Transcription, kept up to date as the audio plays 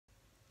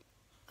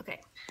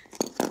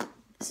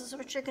This is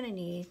what you're going to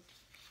need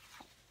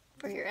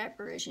for your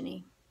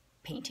Aborigine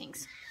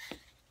paintings.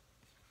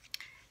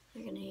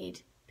 You're going to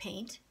need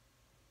paint,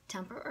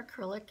 tempera or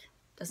acrylic,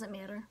 doesn't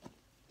matter,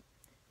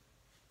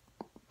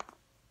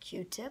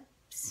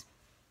 Q-tips,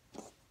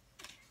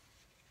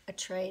 a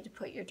tray to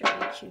put your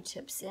dirty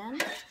Q-tips in,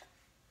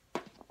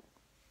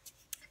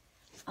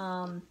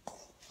 an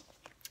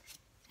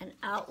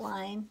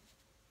outline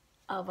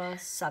of a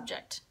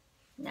subject.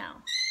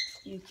 Now,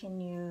 you can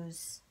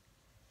use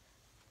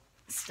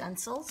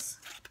stencils.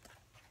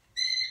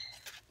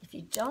 If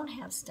you don't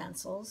have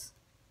stencils,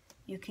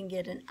 you can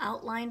get an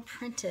outline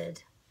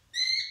printed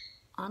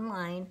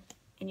online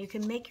and you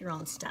can make your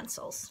own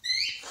stencils.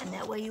 And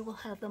that way you will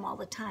have them all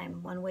the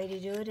time. One way to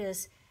do it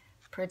is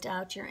print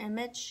out your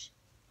image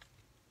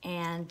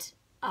and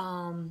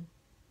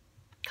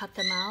cut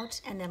them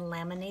out and then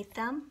laminate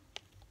them.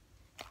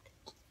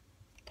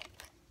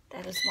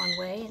 That is one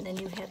way, and then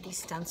you have these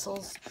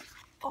stencils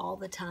all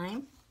the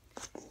time.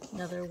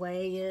 Another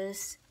way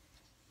is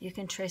you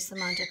can trace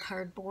them onto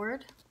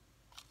cardboard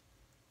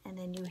and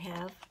then you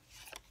have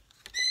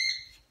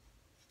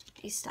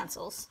these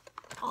stencils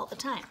all the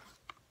time.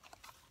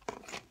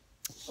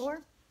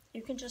 Or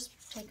you can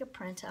just take a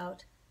print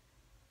out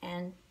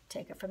and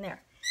take it from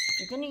there.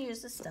 If you're going to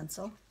use a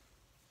stencil,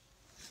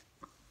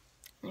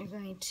 you're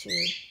going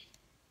to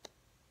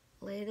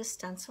lay the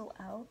stencil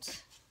out.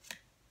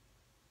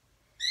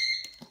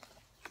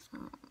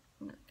 I'm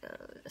going to go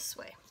this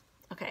way.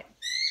 Okay.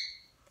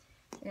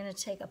 You're going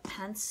to take a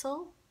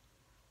pencil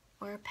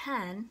or a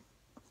pen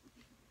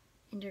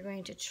and you're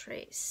going to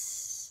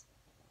trace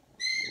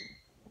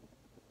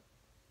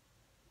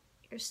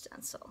your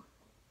stencil.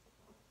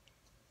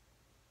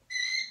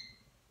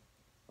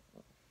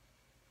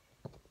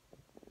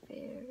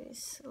 Very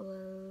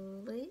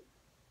slowly.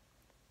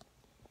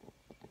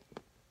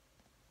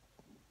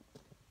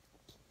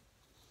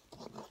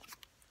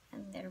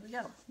 And there we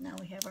go. Now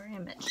we have our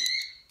image.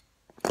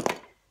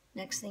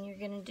 Next thing you're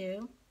going to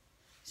do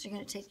is you're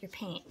going to take your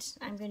paint.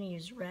 I'm going to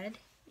use red,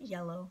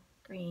 yellow,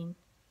 green,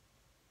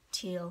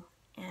 teal,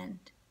 and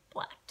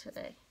black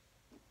today.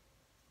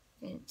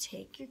 You're going to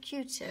take your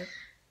Q-tip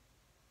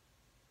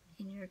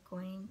and you're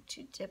going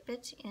to dip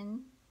it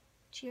into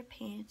your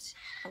paint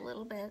a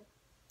little bit.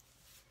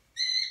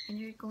 And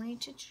you're going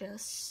to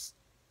just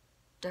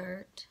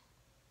start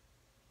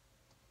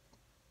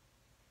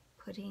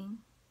putting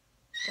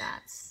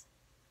dots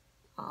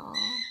all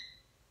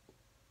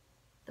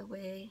the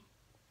way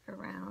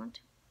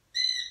around,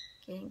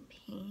 getting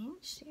paint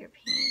so your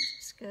paint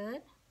is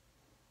good.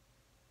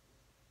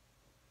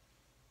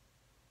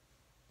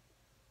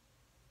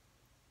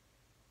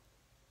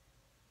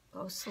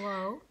 Go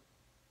slow,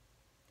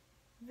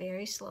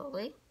 very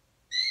slowly.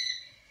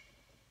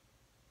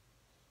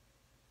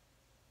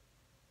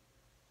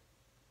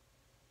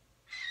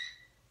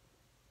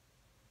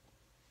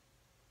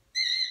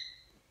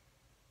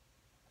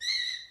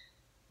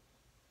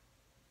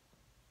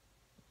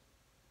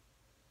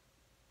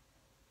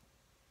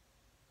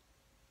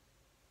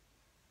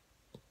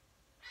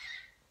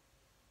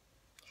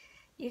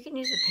 You can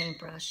use a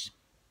paintbrush.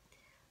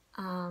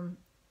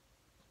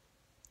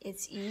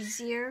 It's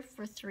easier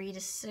for 3 to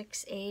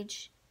 6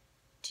 age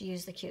to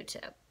use the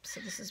Q-tip.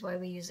 So this is why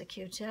we use a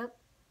Q-tip.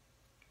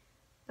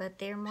 But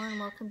they're more than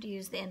welcome to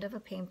use the end of a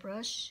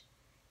paintbrush.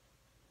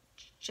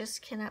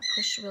 Just cannot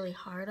push really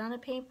hard on a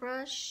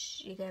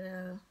paintbrush. You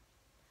gotta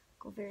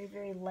go very,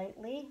 very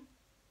lightly.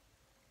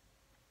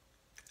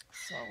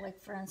 So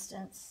like for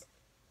instance,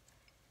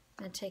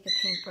 I'm gonna take a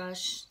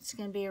paintbrush. It's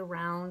gonna be a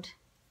round.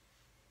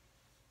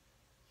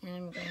 And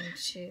I'm going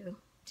to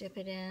dip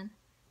it in.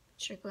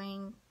 But you're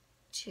going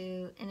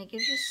to, and it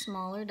gives you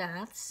smaller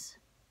dots,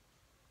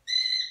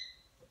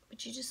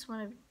 but you just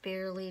want to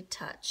barely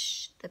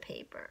touch the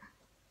paper.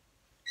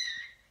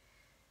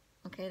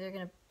 Okay, they're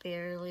going to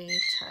barely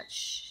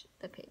touch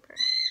the paper.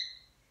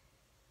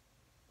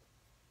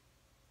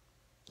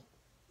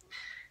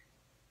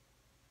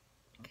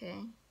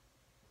 Okay.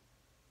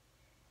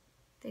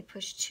 They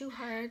push too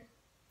hard.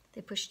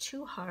 It's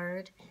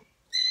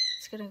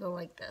going to go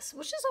like this,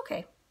 which is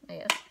okay.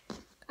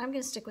 I'm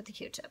going to stick with the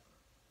Q-tip.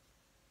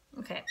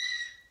 Okay.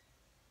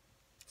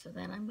 So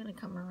then I'm going to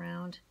come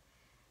around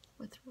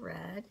with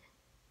red.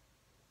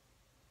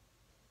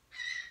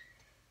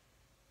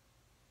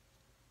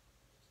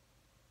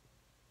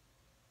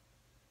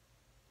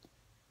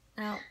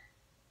 Now,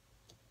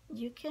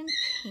 you can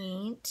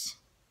paint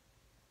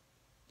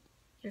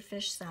your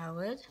fish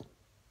salad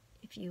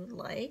if you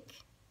like.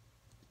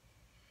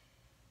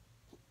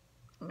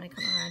 I'm going to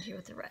come around here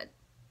with the red.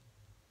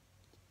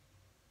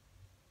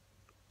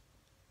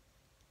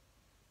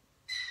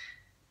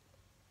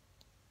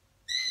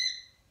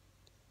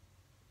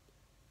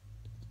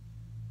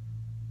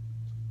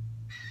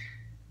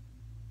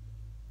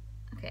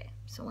 Okay,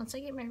 so once I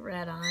get my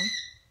red on,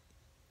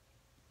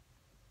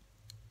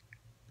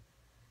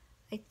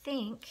 I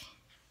think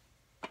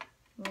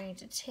I'm going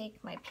to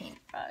take my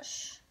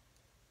paintbrush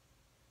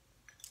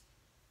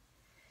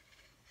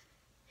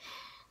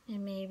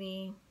and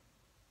maybe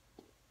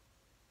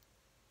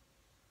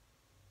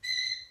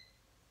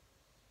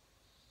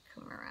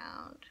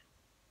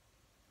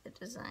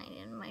design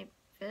in my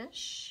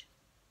fish.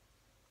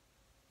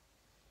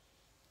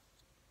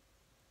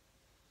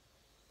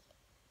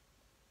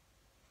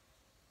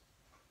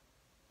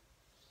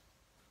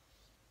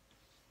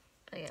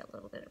 I got a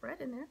little bit of red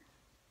in there.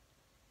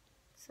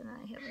 So now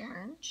I have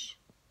orange.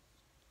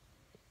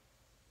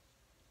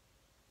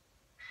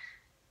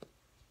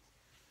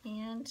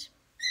 And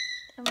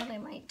then what I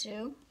might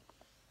do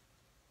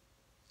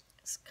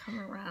is come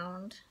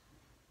around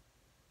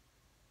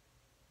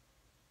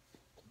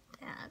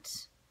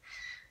that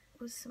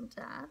with some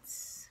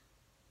dots.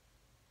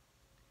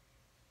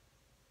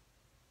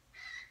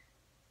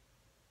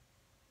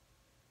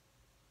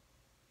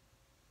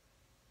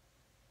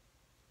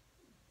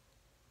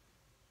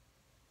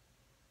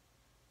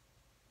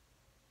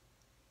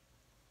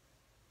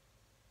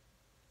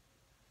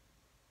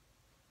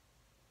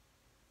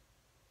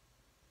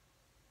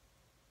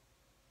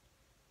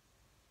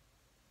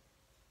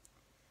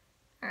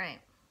 All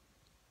right,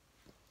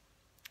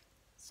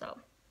 so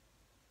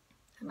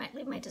I might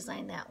leave my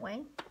design that way,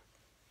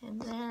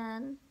 and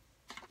then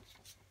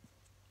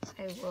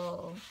I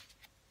will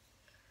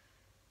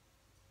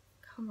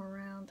come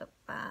around the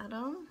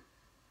bottom.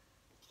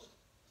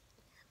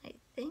 I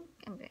think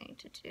I'm going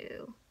to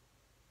do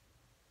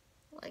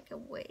like a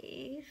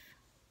wave.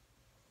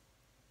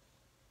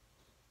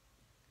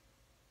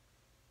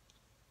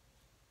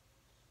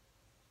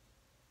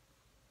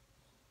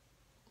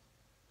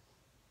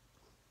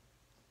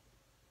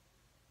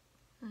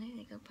 I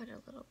think I'll put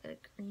a little bit of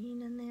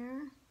green in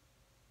there.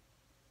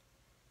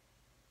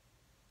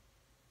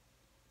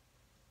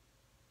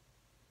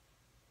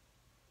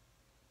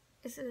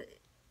 It's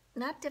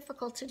not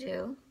difficult to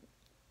do,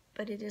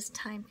 but it is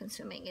time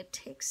consuming. It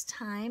takes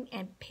time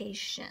and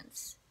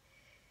patience.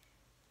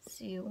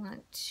 So you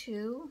want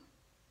to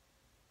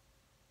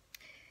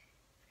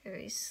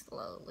very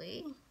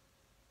slowly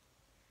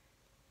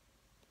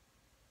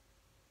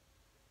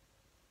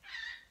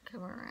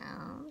come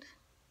around.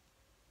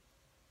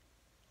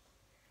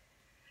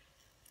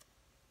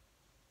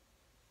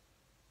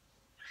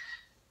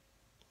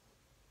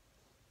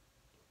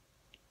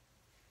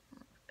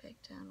 Back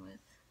down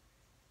with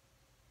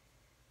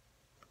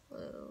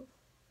blue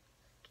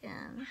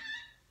again.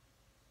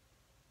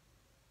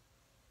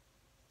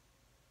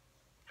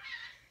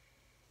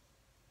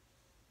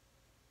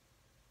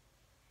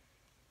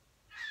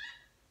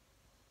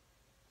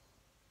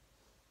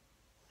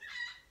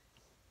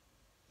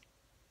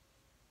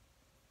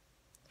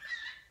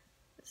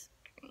 This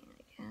green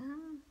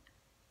again.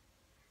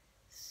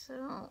 So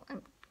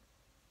I'm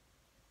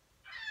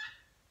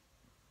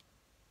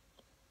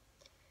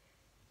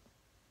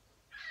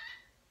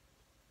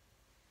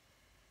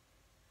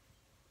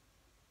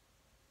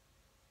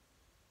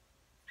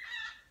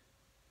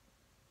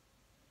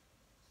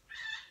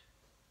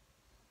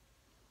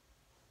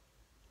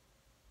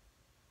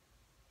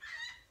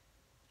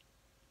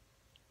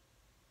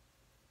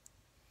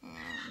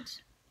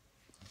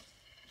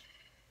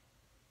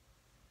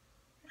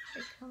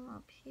I come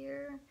up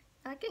here.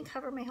 I can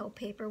cover my whole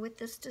paper with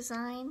this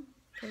design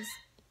because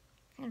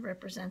it kind of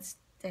represents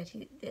that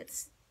the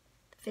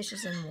fish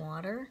is in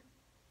water.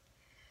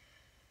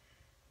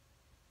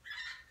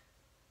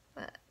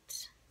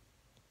 But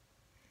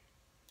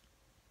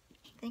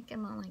I think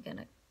I'm only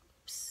gonna,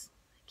 oops,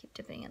 I keep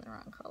dipping in the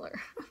wrong color.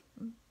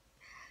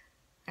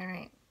 All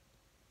right,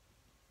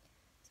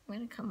 so I'm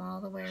gonna come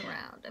all the way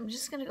around. I'm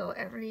just gonna go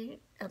every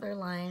other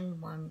line,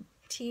 one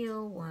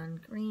teal, one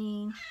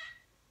green,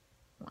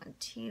 one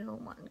teal,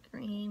 one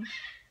green.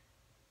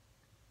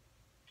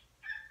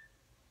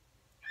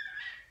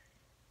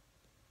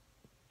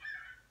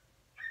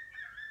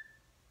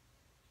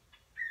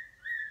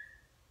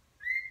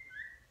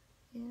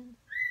 Yeah, you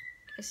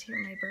guys hear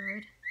my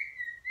bird?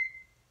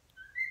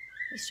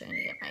 He's trying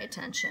to get my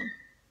attention.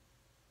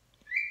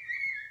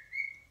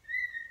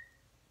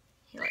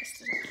 He likes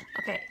to.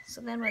 Okay,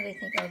 so then what I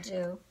think I'll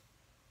do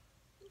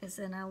is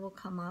then I will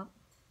come up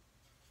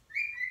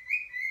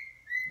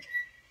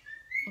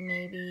and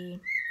maybe,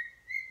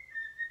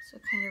 so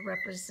it kind of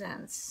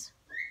represents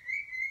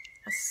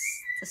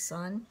the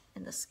sun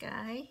in the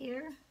sky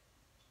here.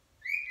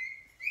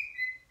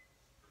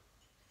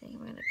 I think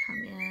I'm going to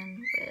come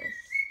in with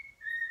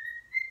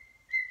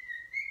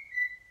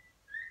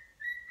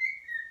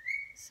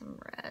some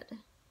red. Oops,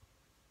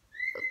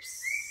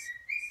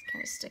 it's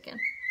kind of sticking.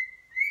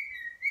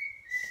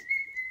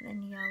 And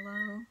then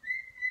yellow.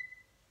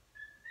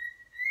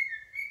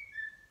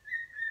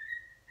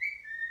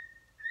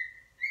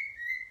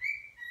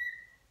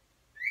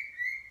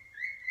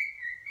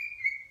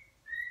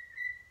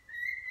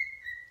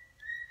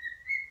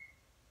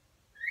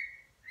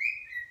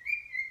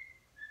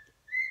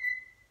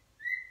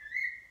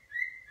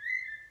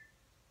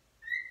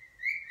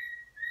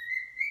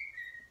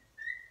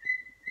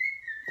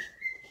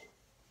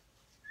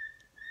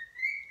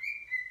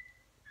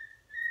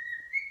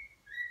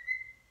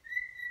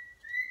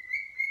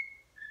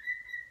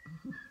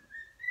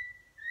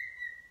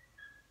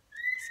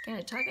 He's kind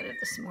of talkative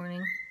this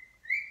morning.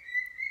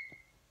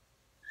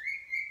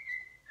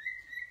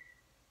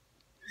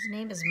 His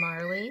name is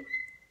Marley.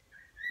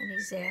 And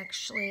he's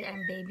actually,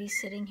 I'm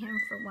babysitting him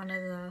for one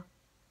of the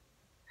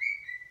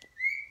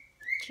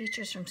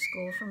teachers from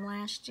school from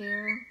last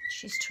year.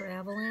 She's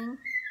traveling,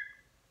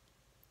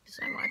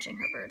 so I'm watching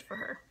her bird for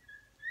her.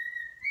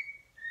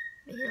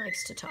 But he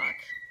likes to talk.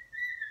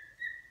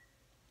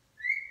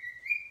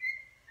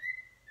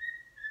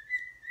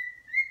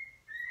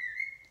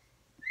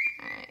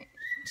 Alright.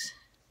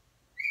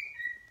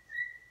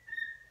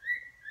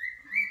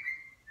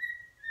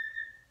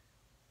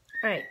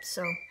 Alright,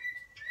 so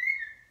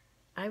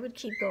I would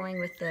keep going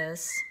with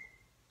this.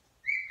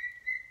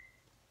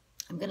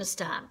 I'm going to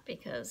stop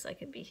because I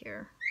could be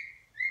here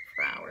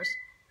for hours.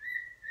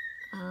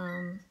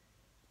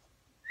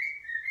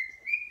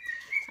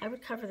 I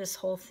would cover this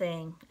whole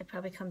thing. I'd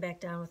probably come back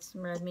down with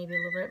some red, maybe a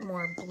little bit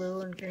more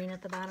blue and green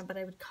at the bottom, but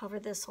I would cover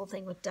this whole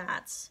thing with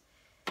dots.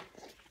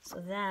 So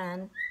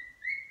then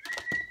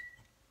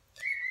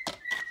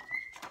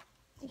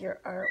your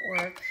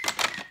artwork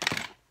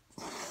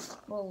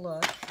will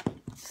look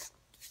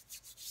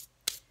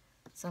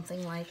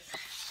something like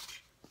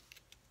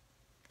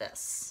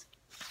this.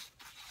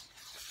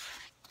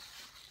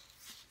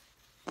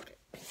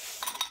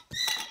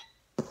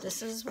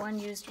 This is one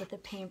used with a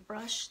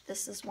paintbrush.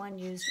 This is one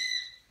used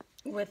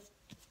with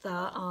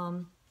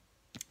the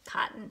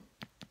cotton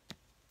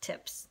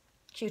tips,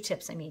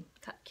 Q-tips, I mean,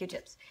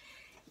 Q-tips.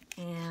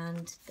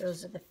 And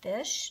those are the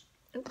fish.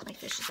 Oh, my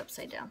fish is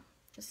upside down.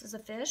 This is a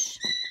fish.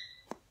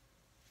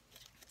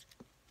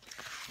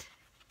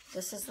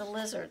 This is the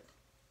lizard.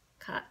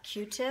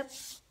 Q-tip,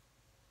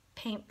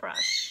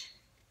 paintbrush.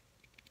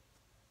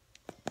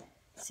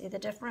 See the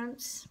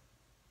difference?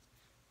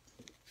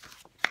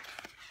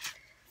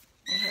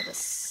 I have a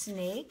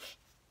snake,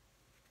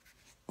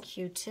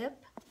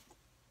 Q-tip,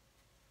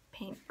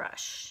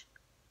 paintbrush.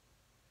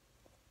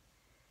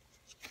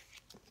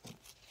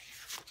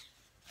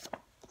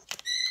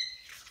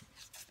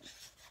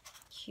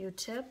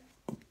 Q-tip,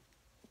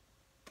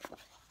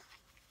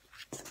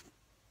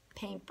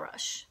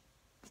 paintbrush.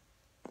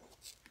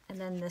 And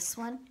then this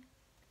one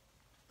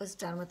was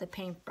done with a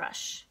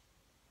paintbrush.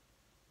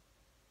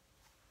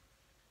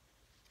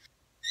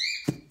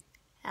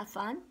 Have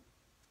fun,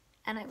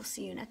 and I will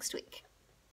see you next week.